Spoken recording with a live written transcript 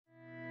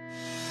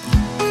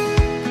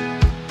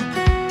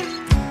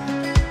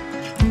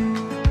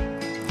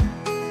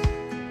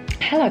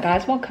Hello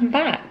guys, welcome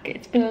back.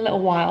 It's been a little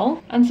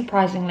while.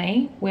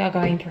 Unsurprisingly, we are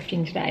going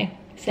thrifting today.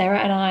 Sarah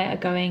and I are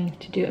going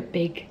to do a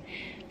big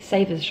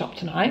savers shop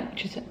tonight,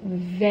 which is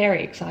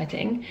very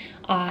exciting.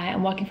 I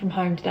am working from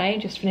home today,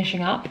 just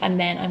finishing up, and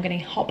then I'm going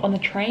to hop on the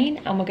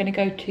train and we're going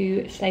to go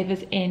to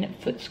savers in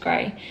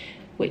Footscray,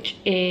 which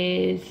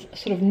is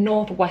sort of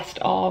northwest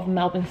of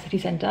Melbourne city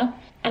centre.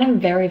 And I'm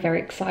very, very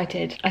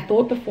excited. I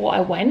thought before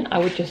I went, I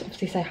would just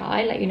obviously say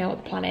hi, let you know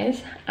what the plan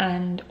is,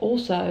 and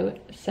also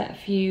set a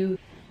few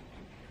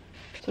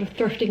sort of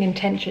thrifting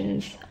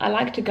intentions. I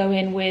like to go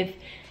in with,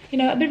 you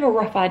know, a bit of a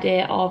rough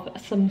idea of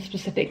some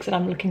specifics that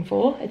I'm looking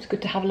for. It's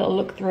good to have a little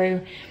look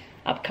through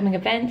upcoming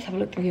events, have a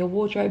look through your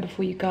wardrobe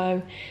before you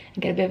go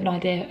and get a bit of an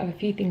idea of a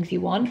few things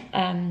you want.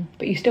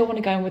 But you still want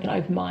to go in with an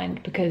open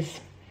mind,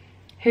 because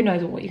who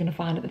knows what you're going to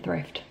find at the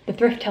thrift. The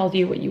thrift tells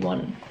you what you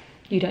want,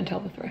 you don't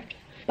tell the thrift.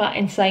 But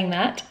in saying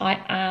that,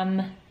 I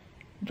am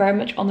very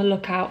much on the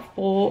lookout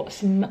for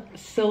some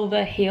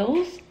silver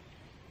heels.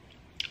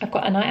 I've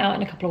got a night out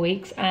in a couple of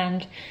weeks,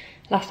 and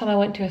last time I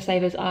went to a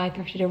Savers, I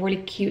thrifted a really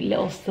cute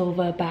little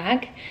silver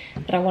bag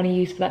that I want to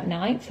use for that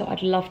night. So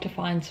I'd love to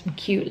find some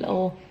cute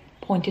little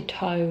pointed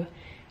toe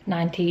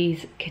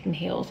 90s kitten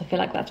heels. I feel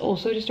like that's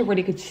also just a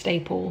really good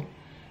staple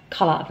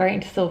colour. Very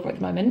into silver at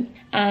the moment.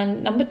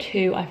 And number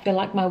two, I feel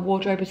like my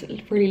wardrobe is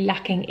really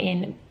lacking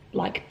in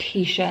like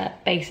t-shirt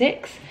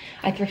basics.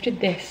 I thrifted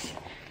this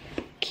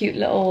cute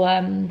little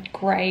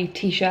grey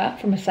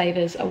t-shirt from a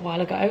Savers a while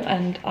ago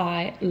and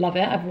I love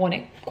it. I've worn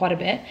it quite a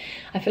bit.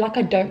 I feel like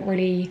I don't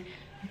really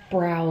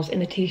browse in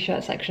the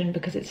t-shirt section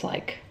because it's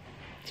like,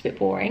 it's a bit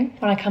boring.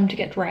 When I come to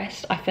get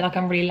dressed, I feel like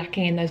I'm really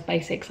lacking in those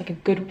basics, like a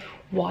good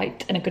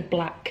white and a good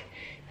black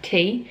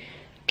tee.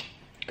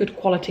 Good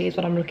quality is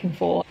what I'm looking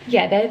for.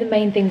 Yeah, they're the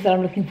main things that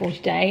I'm looking for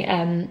today.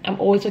 I'm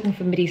always looking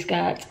for midi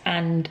skirts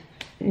and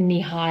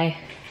knee-high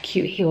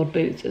cute heeled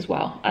boots as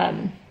well.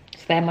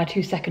 So they're my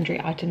two secondary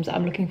items that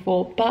I'm looking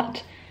for,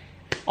 but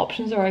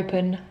options are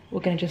open. We're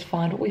gonna just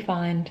find what we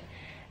find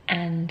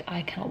and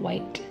I can't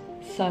wait.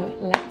 So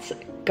let's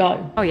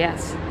go. Oh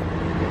yes,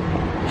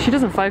 she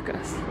doesn't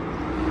focus.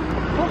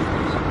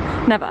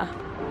 Oh. Never.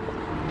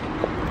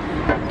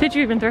 Did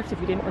you even thrift if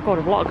you didn't record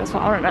a vlog? That's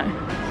what I don't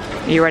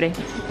know. Are you ready?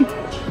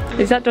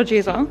 Is that dodgy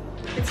as well?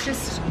 It's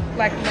just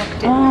like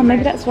locked in. Oh,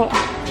 maybe that's what.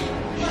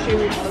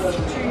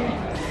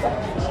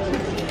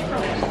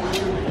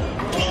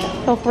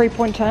 Little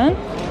 3-point turn.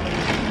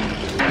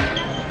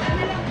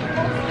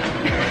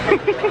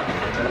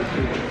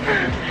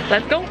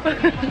 Let's go.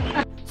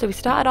 So we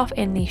started off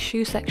in the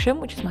shoe section,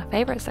 which is my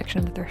favourite section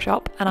of the thrift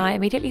shop, and I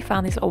immediately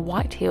found these little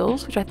white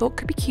heels, which I thought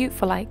could be cute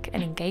for like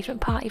an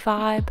engagement party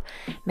vibe,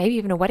 maybe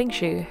even a wedding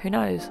shoe, who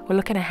knows, we're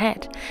looking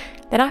ahead.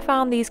 Then I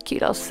found these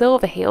cute little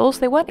silver heels.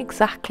 They weren't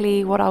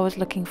exactly what I was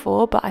looking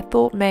for, but I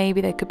thought maybe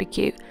they could be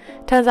cute.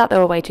 Turns out they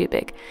were way too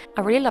big.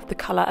 I really love the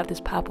colour of this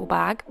purple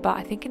bag, but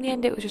I think in the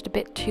end it was just a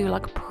bit too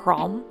like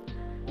prom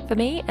for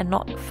me and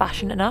not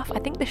fashion enough. I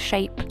think the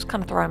shape was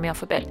kind of throwing me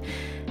off a bit.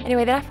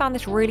 Anyway, then I found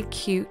this really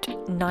cute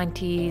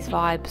 90s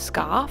vibe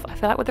scarf. I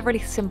feel like with a really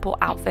simple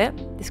outfit,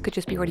 this could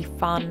just be really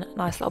fun,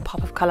 nice little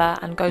pop of colour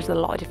and goes with a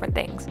lot of different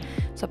things.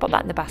 So I put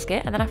that in the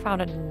basket, and then I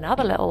found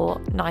another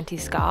little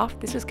 90s scarf.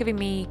 This was giving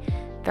me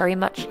very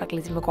much like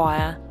Lizzie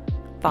McGuire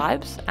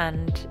vibes,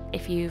 and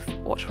if you've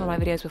watched one of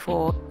my videos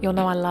before, you'll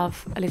know I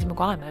love a Lizzie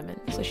McGuire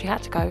moment, so she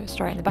had to go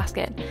straight in the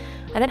basket.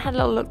 I then had a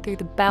little look through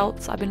the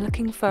belts. I've been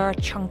looking for a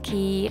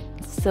chunky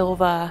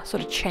silver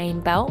sort of chain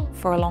belt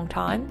for a long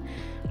time,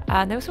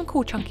 and there were some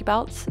cool chunky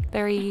belts,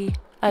 very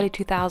early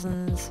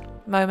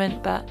 2000s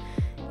moment, but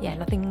yeah,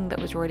 nothing that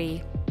was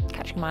really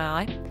catching my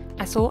eye.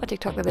 I saw a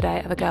TikTok the other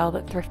day of a girl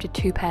that thrifted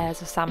 2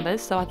 pairs of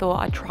Sambas, so I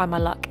thought I'd try my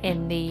luck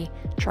in the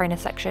trainer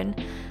section.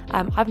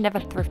 I've never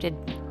thrifted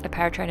a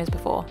pair of trainers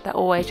before. They're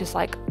always just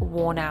like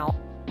worn out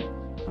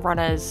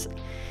runners.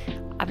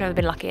 I've never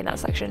been lucky in that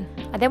section.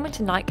 I then went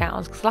to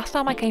nightgowns, because last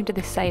time I came to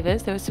this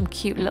Savers there was some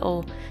cute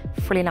little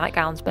frilly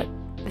nightgowns, but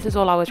this is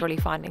all I was really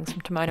finding, some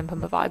Timon and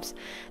Pumbaa vibes.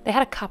 They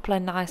had a couple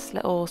of nice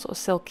little sort of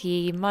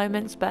silky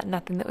moments, but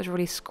nothing that was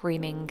really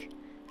screaming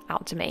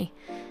out to me.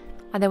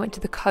 I then went to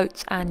the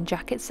coats and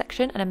jackets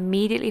section and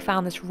immediately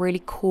found this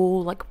really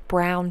cool like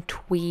brown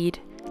tweed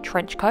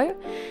trench coat.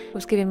 It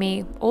was giving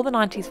me all the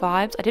 90s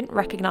vibes. I didn't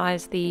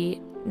recognise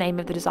the name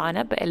of the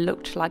designer, but it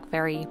looked like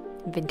very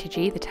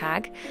vintagey, the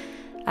tag.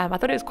 I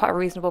thought it was quite a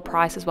reasonable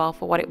price as well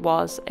for what it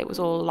was. It was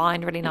all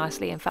lined really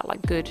nicely and felt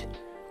like good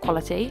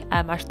quality.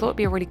 I just thought it'd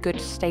be a really good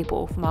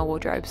staple for my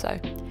wardrobe, so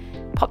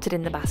popped it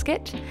in the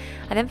basket.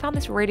 I then found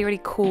this really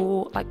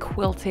cool like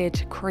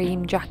quilted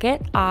cream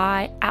jacket.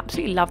 I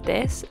absolutely loved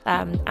this,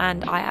 and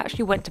I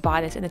actually went to buy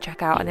this in the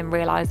checkout and then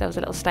realised there was a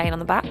little stain on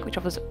the back, which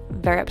I was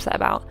very upset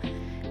about.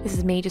 This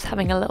is me just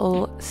having a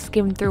little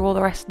skim through all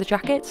the rest of the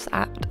jackets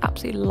at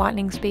absolute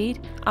lightning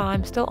speed.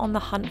 I'm still on the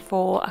hunt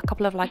for a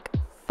couple of like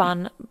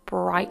fun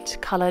bright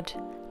coloured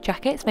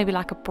jackets, maybe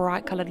like a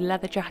bright coloured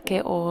leather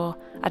jacket, or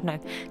I don't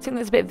know, something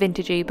that's a bit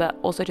vintagey but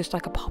also just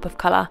like a pop of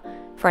colour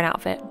for an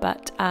outfit.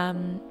 But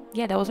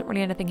yeah, there wasn't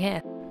really anything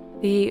here.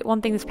 The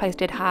one thing this place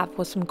did have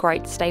was some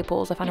great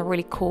staples. I found a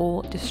really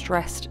cool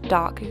distressed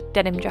dark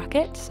denim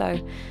jacket, so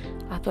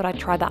I thought I'd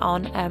try that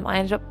on. I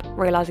ended up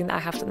realising that I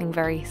have something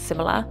very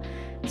similar,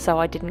 so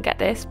I didn't get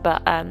this,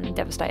 but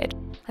devastated.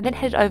 I then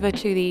headed over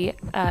to the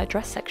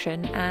dress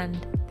section,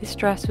 and this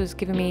dress was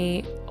giving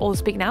me all the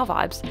Speak Now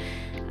vibes.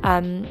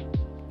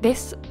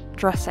 This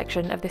dress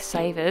section of this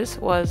Savers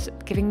was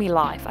giving me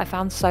life. I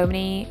found so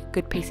many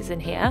good pieces in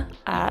here.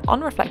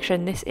 On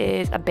reflection, this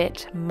is a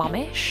bit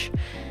mummish,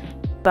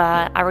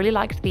 but I really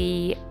liked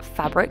the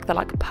fabric, the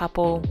like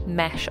purple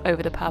mesh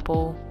over the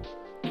purple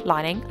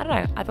lining. I don't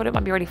know, I thought it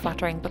might be really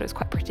flattering, thought it was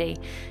quite pretty.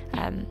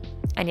 And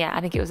yeah,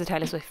 I think it was the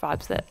Taylor Swift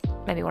vibes that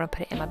made me want to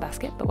put it in my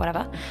basket, but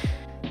whatever.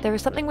 There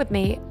is something with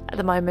me at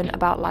the moment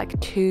about like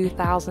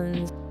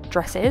 2000s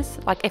dresses.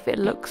 Like if it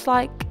looks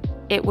like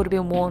it would have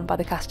been worn by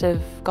the cast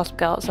of Gossip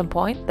Girl at some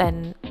point,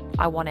 then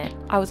I want it.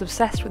 I was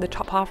obsessed with the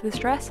top half of this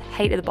dress,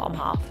 hated the bottom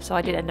half, so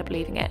I did end up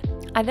leaving it.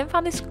 I then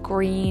found this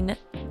green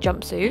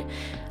jumpsuit.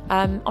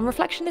 On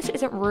reflection, this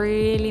isn't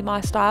really my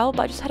style,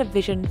 but I just had a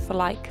vision for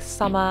like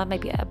summer,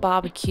 maybe at a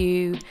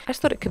barbecue. I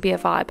just thought it could be a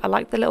vibe. I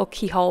liked the little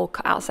keyhole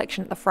cut out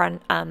section at the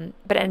front,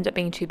 but it ended up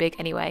being too big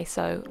anyway,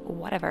 so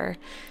whatever.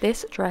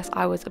 This dress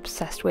I was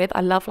obsessed with. I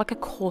love like a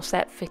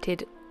corset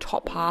fitted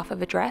top half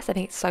of a dress. I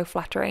think it's so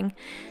flattering,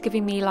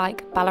 giving me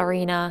like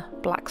ballerina,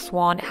 black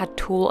swan. It had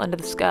tulle under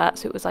the skirt,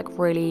 so it was like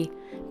really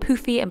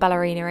poofy and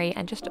ballerina-y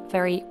and just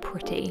very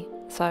pretty.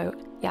 So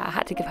yeah, I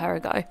had to give her a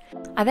go.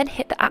 I then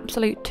hit the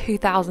absolute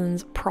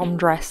 2000s prom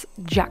dress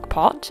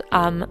jackpot.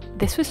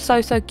 This was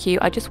so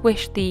cute. I just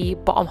wish the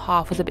bottom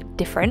half was a bit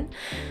different,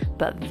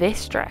 but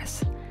this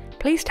dress,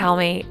 please tell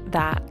me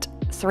that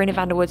Serena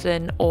van der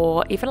Woodsen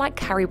or even like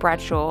Carrie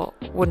Bradshaw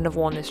wouldn't have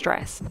worn this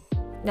dress.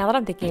 Now that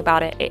I'm thinking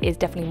about it, it is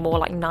definitely more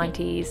like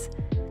 90s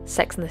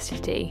Sex and the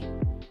City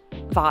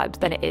vibes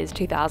than it is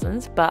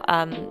 2000s, but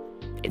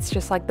it's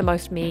just like the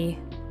most me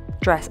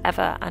dress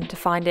ever, and to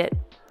find it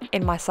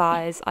in my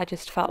size, I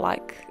just felt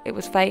like it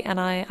was fate and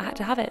I had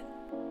to have it.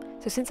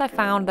 So since I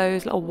found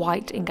those little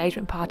white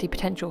engagement party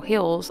potential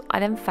heels, I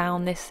then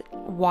found this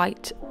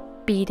white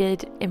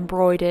beaded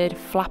embroidered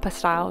flapper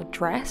style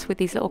dress with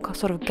these little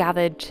sort of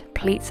gathered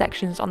pleat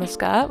sections on the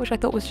skirt, which I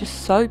thought was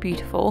just so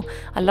beautiful.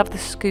 I love the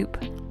scoop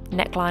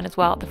neckline as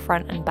well at the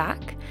front and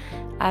back.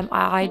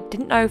 I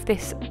didn't know if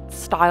this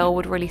style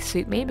would really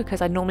suit me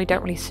because I normally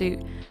don't really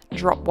suit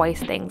drop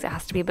waist things. It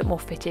has to be a bit more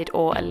fitted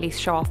or at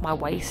least show off my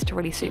waist to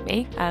really suit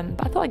me, but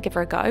I thought I'd give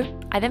her a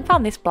go. I then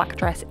found this black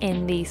dress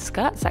in the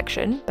skirt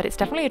section, but it's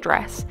definitely a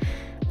dress,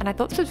 and I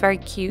thought this was very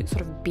cute,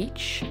 sort of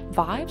beach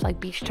vibes, like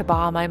beach to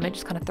bar moment,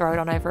 just kind of throw it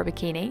on over a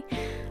bikini.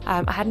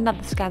 I had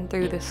another scan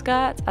through the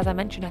skirts. As I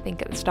mentioned, I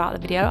think at the start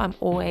of the video, I'm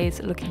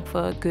always looking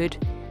for good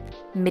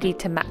midi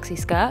to maxi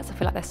skirts. I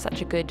feel like they're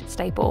such a good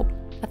staple.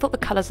 I thought the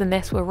colours in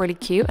this were really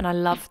cute, and I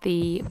love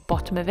the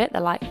bottom of it.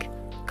 They're like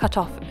cut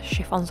off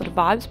chiffon sort of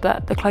vibes,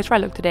 but the closer I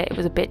looked at it, it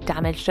was a bit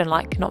damaged and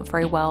like not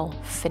very well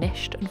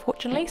finished,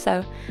 unfortunately,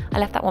 so I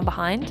left that one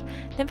behind.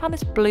 Then found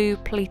this blue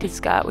pleated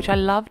skirt, which I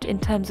loved in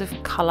terms of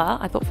colour.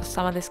 I thought for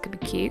summer this could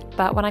be cute,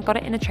 but when I got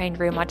it in the change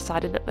room, I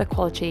decided that the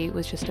quality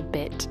was just a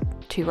bit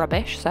too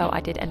rubbish, so I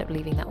did end up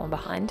leaving that one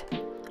behind.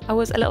 I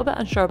was a little bit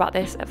unsure about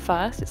this at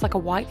first. It's like a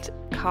white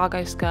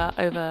cargo skirt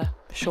over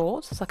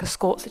shorts. It's like a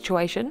skirt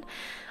situation.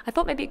 I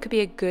thought maybe it could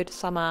be a good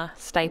summer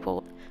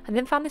staple. And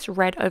then found this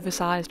red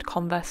oversized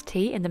Converse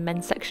tee in the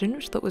men's section,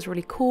 which I thought was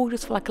really cool,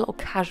 just for like a little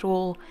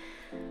casual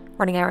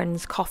running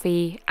errands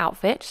coffee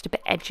outfit, just a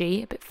bit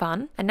edgy, a bit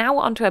fun. And now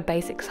we're onto a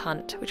basics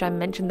hunt, which I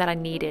mentioned that I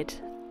needed.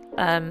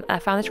 I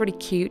found this really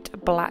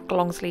cute black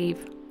long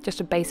sleeve, just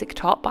a basic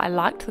top, but I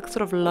liked the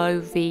sort of low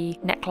V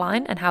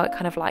neckline and how it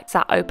kind of like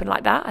sat open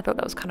like that. I thought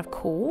that was kind of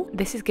cool.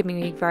 This is giving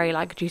me very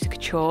like Juicy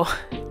Couture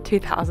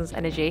 2000s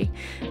energy.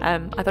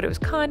 I thought it was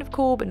kind of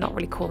cool, but not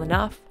really cool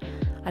enough.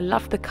 I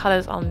love the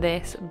colours on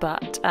this,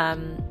 but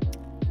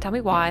tell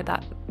me why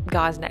that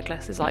guy's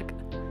necklace is like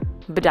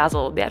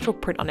bedazzled. The actual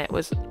print on it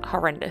was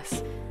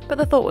horrendous, but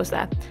the thought was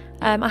there.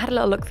 I had a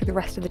little look through the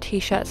rest of the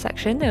t-shirt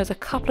section. There was a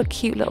couple of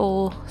cute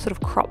little sort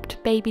of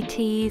cropped baby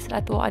tees that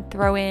I thought I'd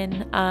throw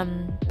in,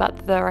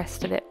 but the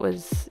rest of it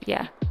was,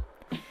 yeah,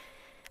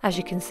 as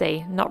you can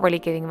see, not really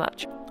giving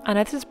much. I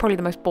know this is probably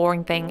the most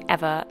boring thing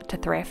ever to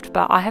thrift,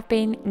 but I have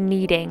been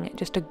needing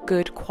just a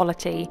good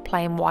quality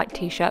plain white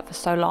t-shirt for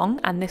so long,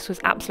 and this was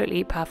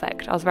absolutely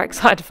perfect. I was very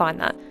excited to find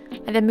that.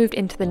 I then moved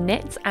into the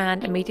knits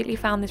and immediately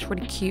found this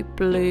really cute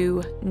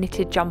blue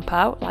knitted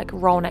jumper, like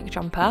roll neck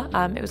jumper.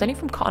 It was only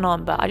from Cotton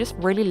On, but I just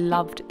really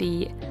loved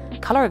the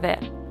colour of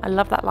it. I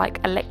love that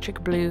like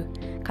electric blue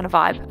kind of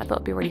vibe. I thought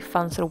it'd be a really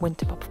fun sort of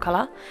winter pop of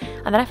colour.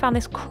 And then I found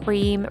this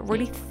cream,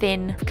 really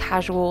thin,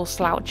 casual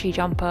slouchy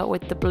jumper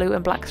with the blue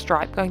and black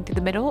stripe going through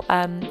the middle.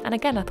 And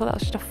again, I thought that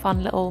was just a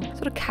fun little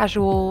sort of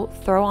casual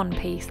throw-on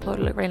piece. I thought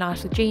it looked really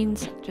nice with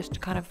jeans, just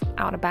kind of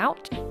out and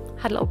about.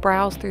 Had a little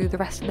browse through the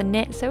rest of the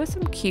knits. There were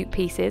some cute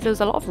pieces. There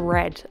was a lot of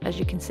red, as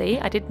you can see.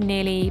 I did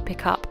nearly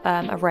pick up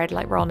a red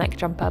like roll neck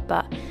jumper,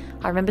 but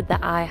I remembered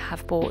that I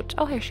have bought,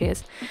 oh here she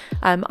is,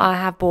 I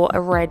have bought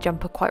a red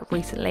jumper quite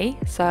recently,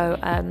 so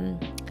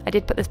I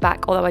did put this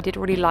back, although I did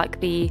really like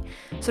the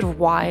sort of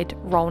wide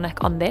roll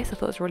neck on this. I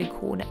thought it was a really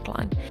cool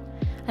neckline.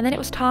 And then it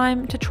was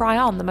time to try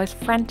on, the most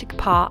frantic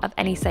part of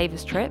any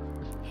savers trip.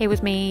 Here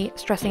was me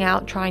stressing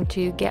out trying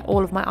to get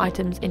all of my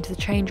items into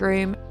the change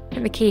room.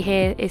 And the key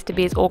here is to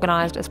be as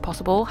organised as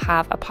possible,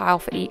 have a pile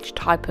for each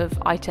type of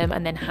item,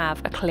 and then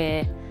have a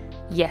clear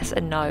yes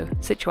and no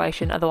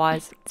situation,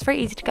 otherwise it's very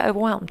easy to get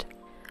overwhelmed.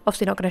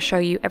 Obviously not going to show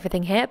you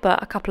everything here,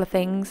 but a couple of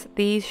things.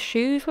 These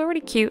shoes were really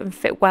cute and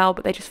fit well,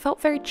 but they just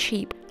felt very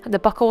cheap. And the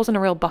buckle wasn't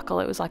a real buckle,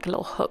 it was like a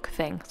little hook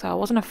thing, so I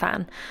wasn't a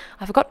fan.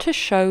 I forgot to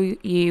show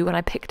you when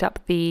I picked up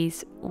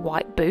these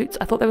white boots.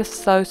 I thought they were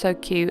so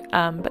cute,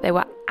 but they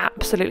were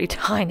absolutely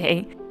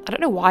tiny. I don't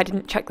know why I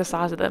didn't check the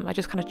size of them, I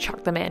just kind of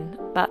chucked them in,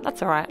 but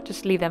that's alright,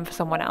 just leave them for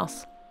someone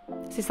else.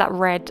 This is that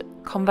red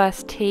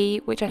Converse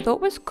tee, which I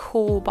thought was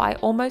cool, but I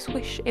almost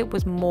wish it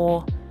was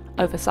more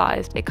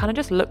oversized. It kind of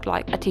just looked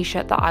like a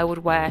t-shirt that I would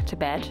wear to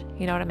bed,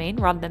 you know what I mean,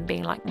 rather than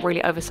being like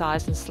really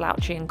oversized and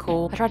slouchy and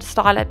cool. I tried to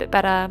style it a bit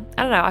better.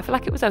 I don't know, I feel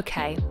like it was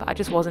okay, but I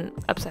just wasn't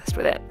obsessed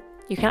with it.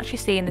 You can actually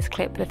see in this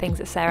clip the things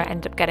that Sarah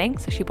ended up getting.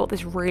 So she bought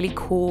this really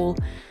cool,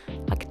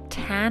 like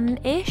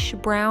tan-ish,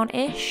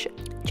 brownish,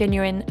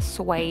 genuine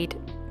suede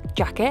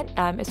jacket.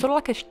 It's sort of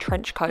like a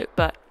trench coat,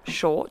 but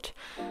short.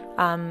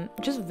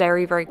 Just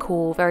very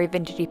cool, very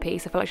vintagey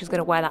piece. I feel like she's going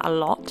to wear that a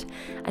lot.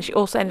 And she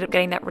also ended up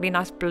getting that really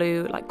nice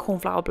blue, like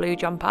cornflower blue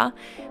jumper,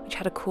 which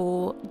had a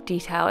cool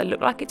detail. It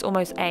looked like it's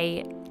almost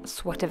a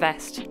sweater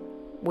vest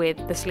with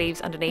the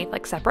sleeves underneath,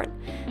 like separate,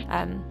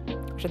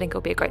 which I think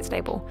will be a great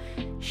staple.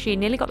 She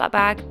nearly got that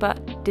bag,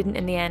 but didn't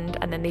in the end.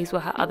 And then these were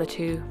her other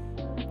two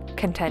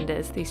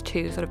contenders, these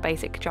two sort of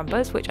basic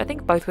jumpers, which I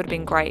think both would have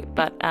been great,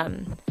 but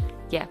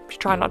yeah, she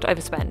tried not to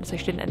overspend, so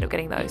she didn't end up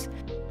getting those.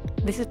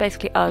 This is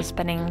basically us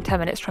spending 10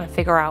 minutes trying to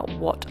figure out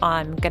what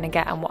I'm going to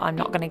get and what I'm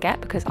not going to get,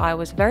 because I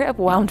was very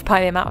overwhelmed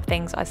by the amount of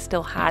things I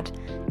still had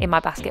in my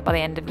basket by the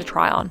end of the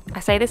try on.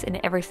 I say this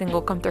in every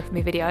single Come Thrift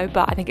Me video,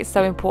 but I think it's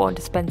so important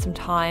to spend some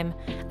time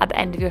at the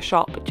end of your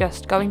shop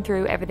just going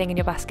through everything in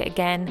your basket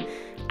again,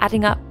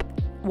 adding up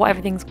what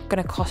everything's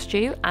going to cost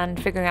you and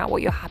figuring out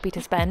what you're happy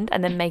to spend,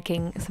 and then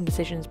making some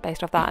decisions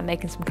based off that and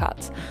making some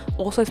cuts.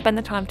 Also spend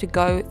the time to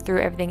go through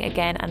everything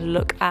again and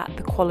look at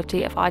the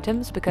quality of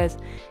items, because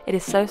it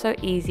is so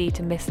easy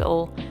to miss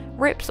little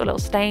rips or little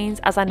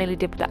stains, as I nearly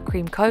did with that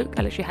cream coat.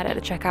 I literally had it at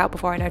the checkout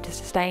before I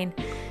noticed a stain.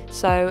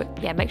 So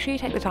yeah, make sure you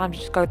take the time to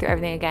just go through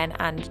everything again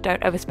and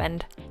don't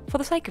overspend for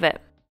the sake of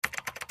it.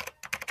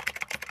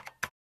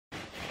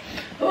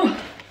 Ooh.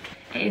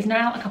 It is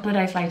now a couple of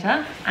days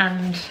later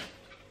and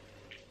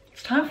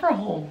it's time for a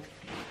haul.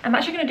 I'm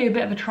actually going to do a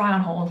bit of a try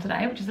on haul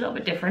today, which is a little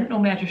bit different.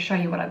 Normally I just show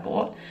you what I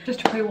bought.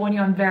 Just to pre-warn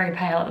you, I'm very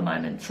pale at the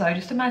moment, so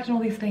just imagine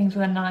all these things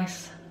with a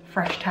nice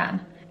fresh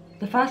tan.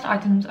 The first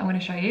items I'm going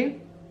to show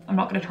you, I'm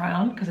not going to try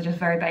on because they're just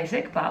very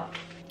basic, but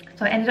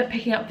so I ended up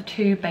picking up the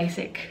two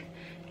basic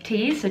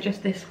tees. So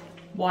just this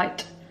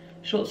white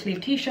short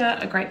sleeve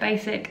t-shirt, a great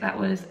basic, that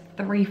was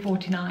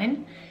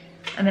 $3.49,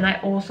 and then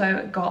I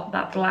also got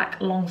that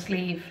black long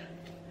sleeve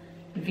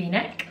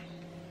v-neck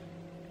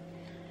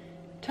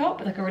top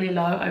with like a really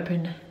low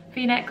open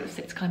v-neck that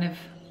sits kind of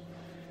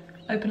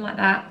open like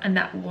that, and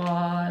that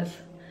was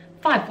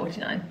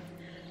 $5.49.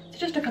 So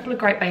just a couple of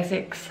great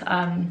basics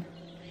that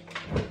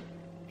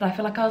I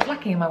feel like I was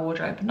lacking in my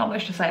wardrobe. Not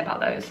much to say about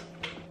those.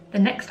 The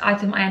next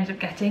item I ended up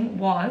getting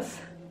was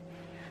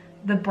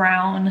the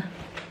brown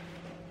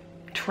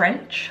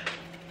trench.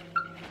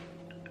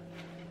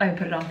 Let me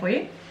put it on for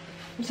you.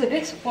 So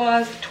this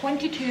was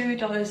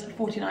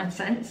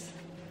 $22.49.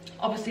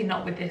 Obviously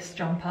not with this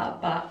jumper,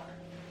 but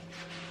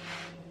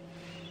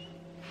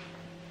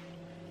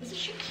isn't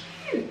she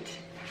cute?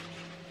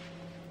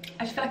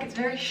 I just feel like it's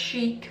very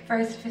chic,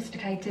 very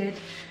sophisticated,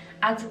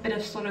 adds a bit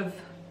of sort of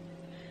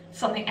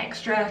something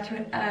extra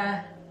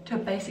to a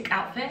basic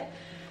outfit.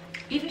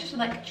 Even just with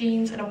like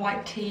jeans and a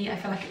white tee, I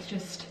feel like it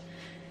just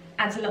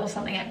adds a little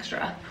something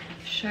extra.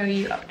 Show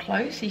you up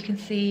close so you can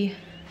see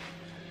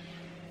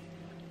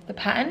the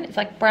pattern. It's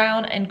like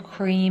brown and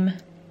cream,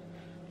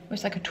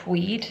 it's like a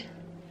tweed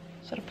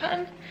sort of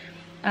pattern,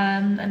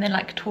 and then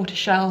like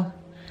tortoiseshell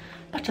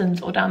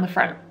buttons all down the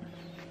front.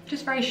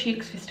 Just very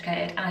chic,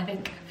 sophisticated, and I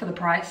think for the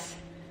price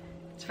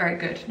it's very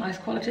good, nice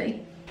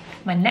quality.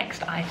 My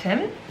next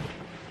item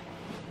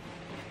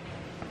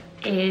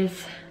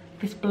is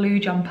this blue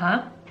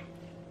jumper.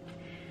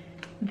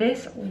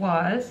 This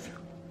was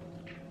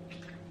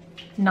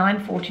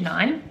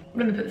 $9.49.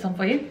 Let me put this on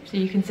for you so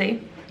you can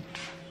see.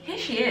 Here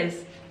she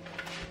is.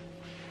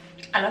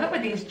 I love it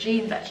with these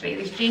jeans actually.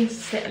 These jeans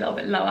sit a little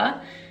bit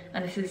lower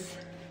and this is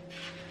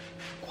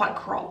quite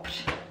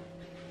cropped.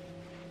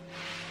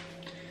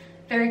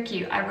 Very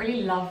cute. I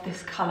really love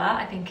this color.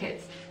 I think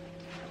it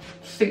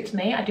suits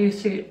me. I do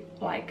suit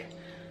like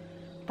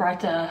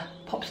brighter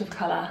pops of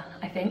color,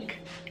 I think.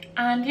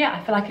 And yeah,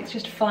 I feel like it's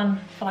just fun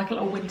for like a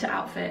little winter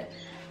outfit,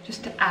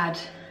 just to add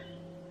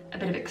a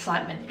bit of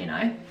excitement, you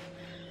know.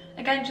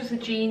 Again, just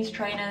with jeans,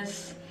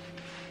 trainers,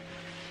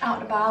 out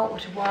and about or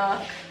to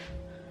work.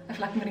 I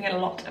feel like I'm gonna get a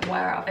lot of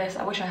wear out of this.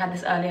 I wish I had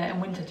this earlier in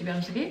winter, to be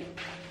honest with you.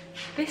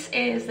 This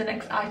is the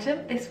next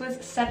item. This was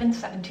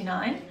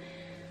 $7.79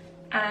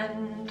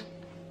 and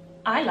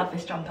I love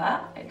this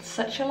jumper. It's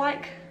such a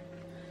like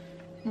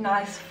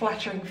nice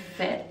flattering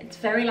fit. It's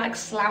very like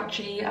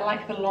slouchy. I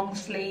like the long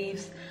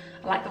sleeves.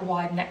 I like the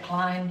wide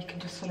neckline. You can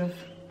just sort of,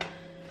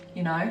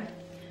 you know,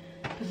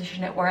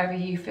 position it wherever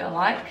you feel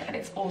like. And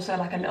it's also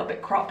like a little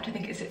bit cropped. I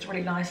think it sits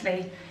really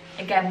nicely,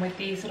 again, with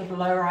these sort of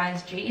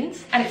low-rise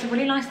jeans. And it's a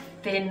really nice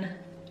thin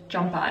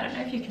jumper. I don't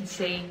know if you can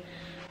see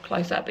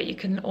close up, but you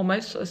can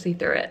almost sort of see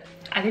through it.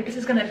 I think this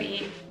is gonna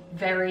be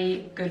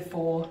very good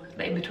for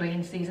the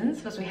in-between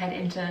seasons as we head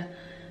into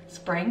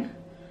spring.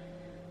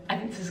 I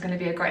think this is gonna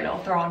be a great little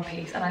throw-on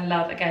piece. And I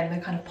love, again,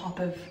 the kind of pop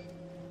of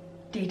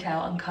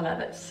detail and color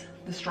that's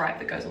the stripe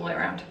that goes all the way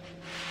around.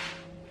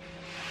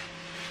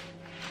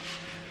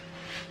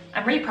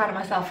 I'm really proud of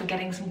myself for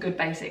getting some good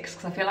basics,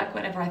 because I feel like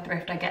whenever I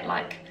thrift,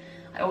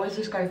 I always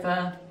just go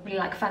for really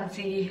like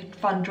fancy,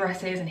 fun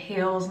dresses and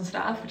heels and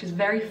stuff, which is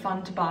very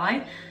fun to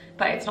buy,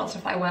 but it's not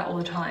stuff I wear all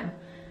the time.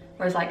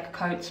 Whereas like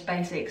coats,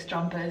 basics,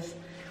 jumpers,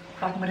 I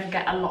feel like I'm gonna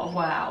get a lot of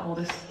wear out of all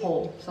this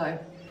haul. So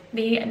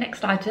the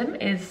next item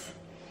is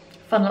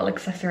a fun little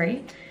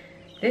accessory.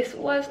 This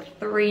was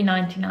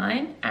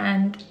 $3.99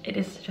 and it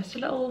is just a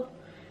little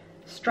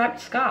striped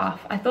scarf.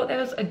 I thought there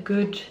was a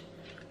good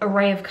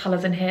array of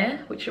colors in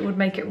here, which would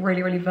make it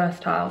really, really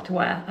versatile to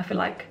wear. I feel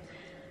like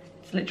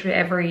it's literally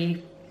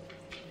every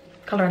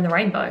color in the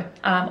rainbow.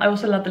 I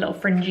also love the little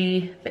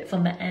fringy bits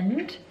on the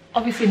end.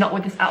 Obviously not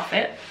with this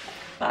outfit,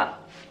 but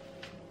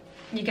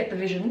you get the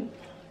vision.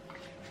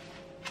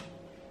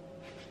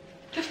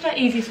 Just an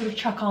easy sort of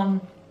chuck on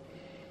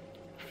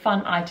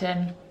fun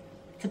item.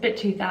 It's a bit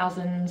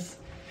 2000s.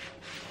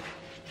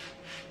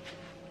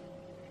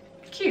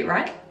 Cute,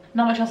 right?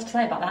 Not much else to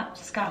say about that.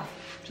 It's a scarf.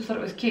 Just thought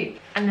it was cute.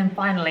 And then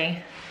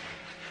finally,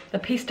 the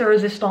piece de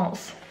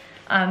resistance.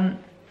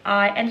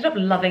 I ended up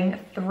loving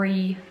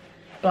 3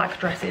 black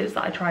dresses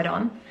that I tried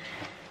on,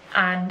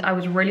 and I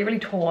was really, really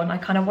torn. I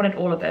kind of wanted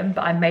all of them,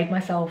 but I made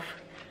myself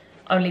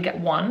only get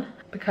one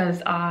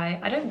because I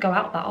don't go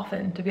out that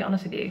often, to be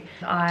honest with you.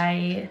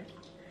 I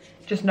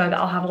just know that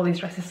I'll have all these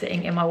dresses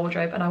sitting in my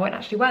wardrobe and I won't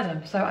actually wear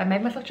them. So I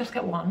made myself just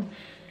get one.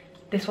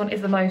 This one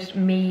is the most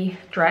me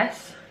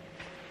dress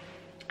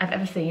I've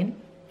ever seen,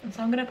 and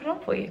so I'm gonna put it on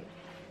for you.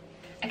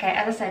 Okay,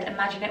 as I said,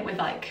 imagine it with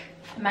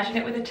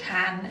a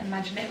tan,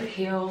 imagine it with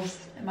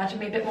heels, imagine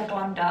me a bit more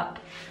glammed up.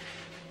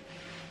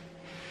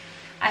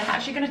 I'm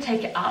actually gonna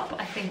take it up.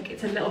 I think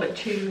it's a little bit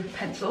too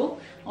pencil.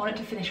 I want it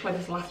to finish where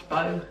this last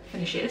bow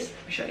finishes.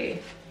 Let me show you.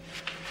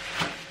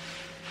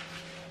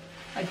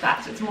 Like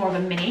that, so it's more of a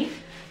mini.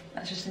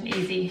 That's just an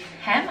easy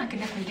hem. I can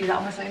definitely do that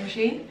on my sewing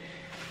machine.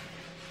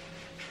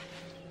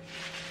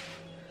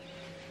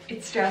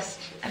 It's just,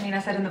 I mean, I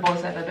said in the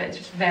voiceover, but it's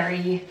just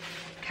very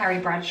Carrie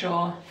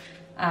Bradshaw.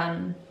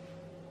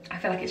 I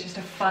feel like it's just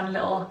a fun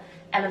little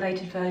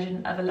elevated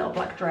version of a little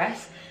black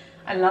dress.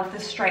 I love the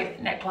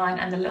straight neckline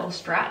and the little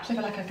straps. I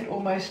feel like I could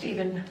almost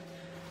even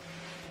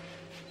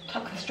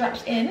tuck the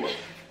straps in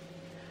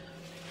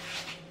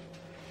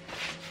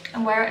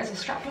and wear it as a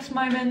strapless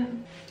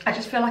moment. I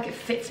just feel like it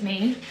fits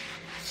me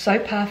so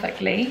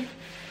perfectly.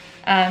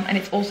 And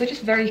it's also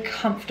just very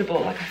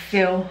comfortable. Like I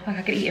feel like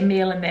I could eat a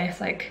meal in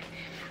this. Like,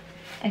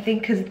 I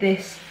think because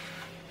this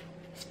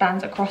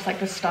spans across like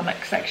the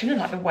stomach section and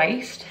like the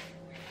waist.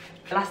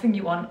 The last thing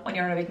you want when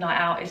you're on a big night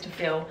out is to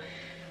feel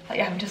like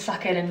you're having to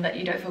suck in and that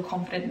you don't feel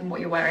confident in what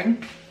you're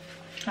wearing.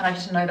 And I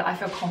just know that I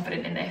feel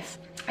confident in this.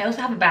 I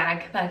also have a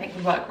bag that I think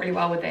would work really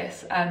well with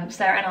this.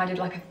 Sarah and I did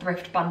like a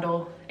thrift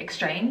bundle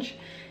exchange.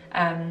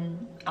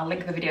 I'll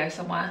link the video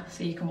somewhere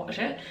so you can watch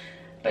it.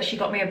 But she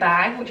got me a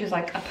bag, which is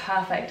like a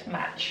perfect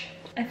match.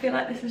 I feel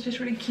like this is just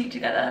really cute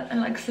together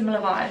and like similar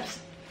vibes.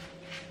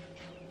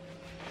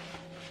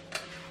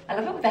 I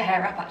love it with the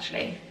hair up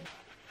actually.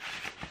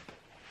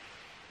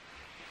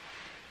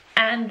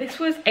 And this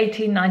was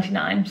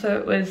 $18.99, so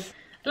it was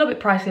a little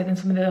bit pricier than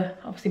some of the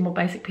obviously more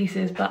basic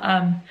pieces, but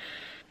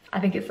I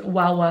think it's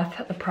well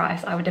worth the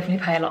price. I would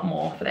definitely pay a lot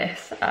more for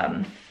this.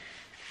 It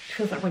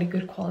feels like really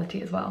good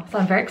quality as well. So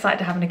I'm very excited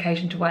to have an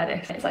occasion to wear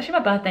this. It's actually my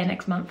birthday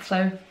next month,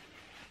 so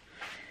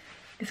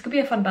this could be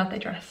a fun birthday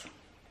dress.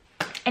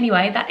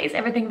 Anyway, that is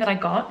everything that I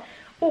got.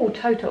 Oh,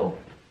 total.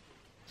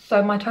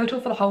 So my total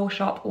for the whole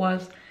shop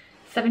was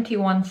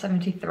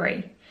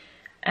 $71.73,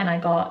 and I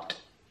got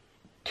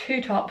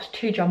 2 tops,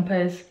 2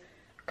 jumpers,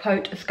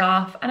 coat, a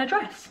scarf and a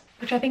dress,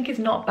 which I think is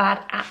not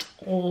bad at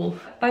all.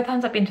 Both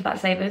times I've been to that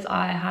Savers,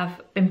 I have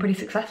been pretty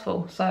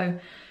successful, so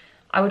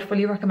I would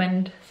fully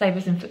recommend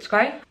Savers in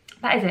Footscray.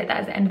 That is it, that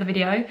is the end of the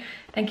video.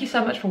 Thank you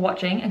so much for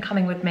watching and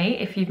coming with me.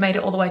 If you've made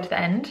it all the way to the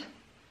end,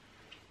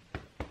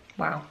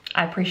 wow,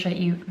 I appreciate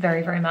you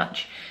very, very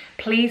much.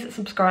 Please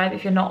subscribe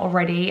if you're not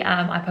already.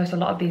 I post a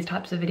lot of these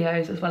types of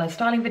videos as well as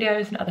styling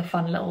videos and other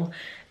fun little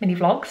mini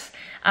vlogs.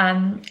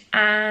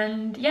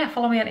 And yeah,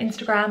 follow me on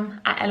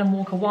Instagram at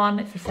EllenWalker1.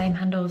 It's the same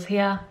handle as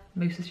here.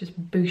 Moose is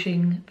just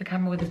booshing the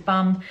camera with his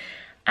bum.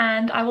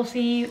 And I will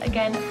see you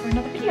again for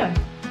another video.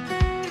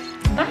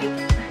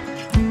 Bye.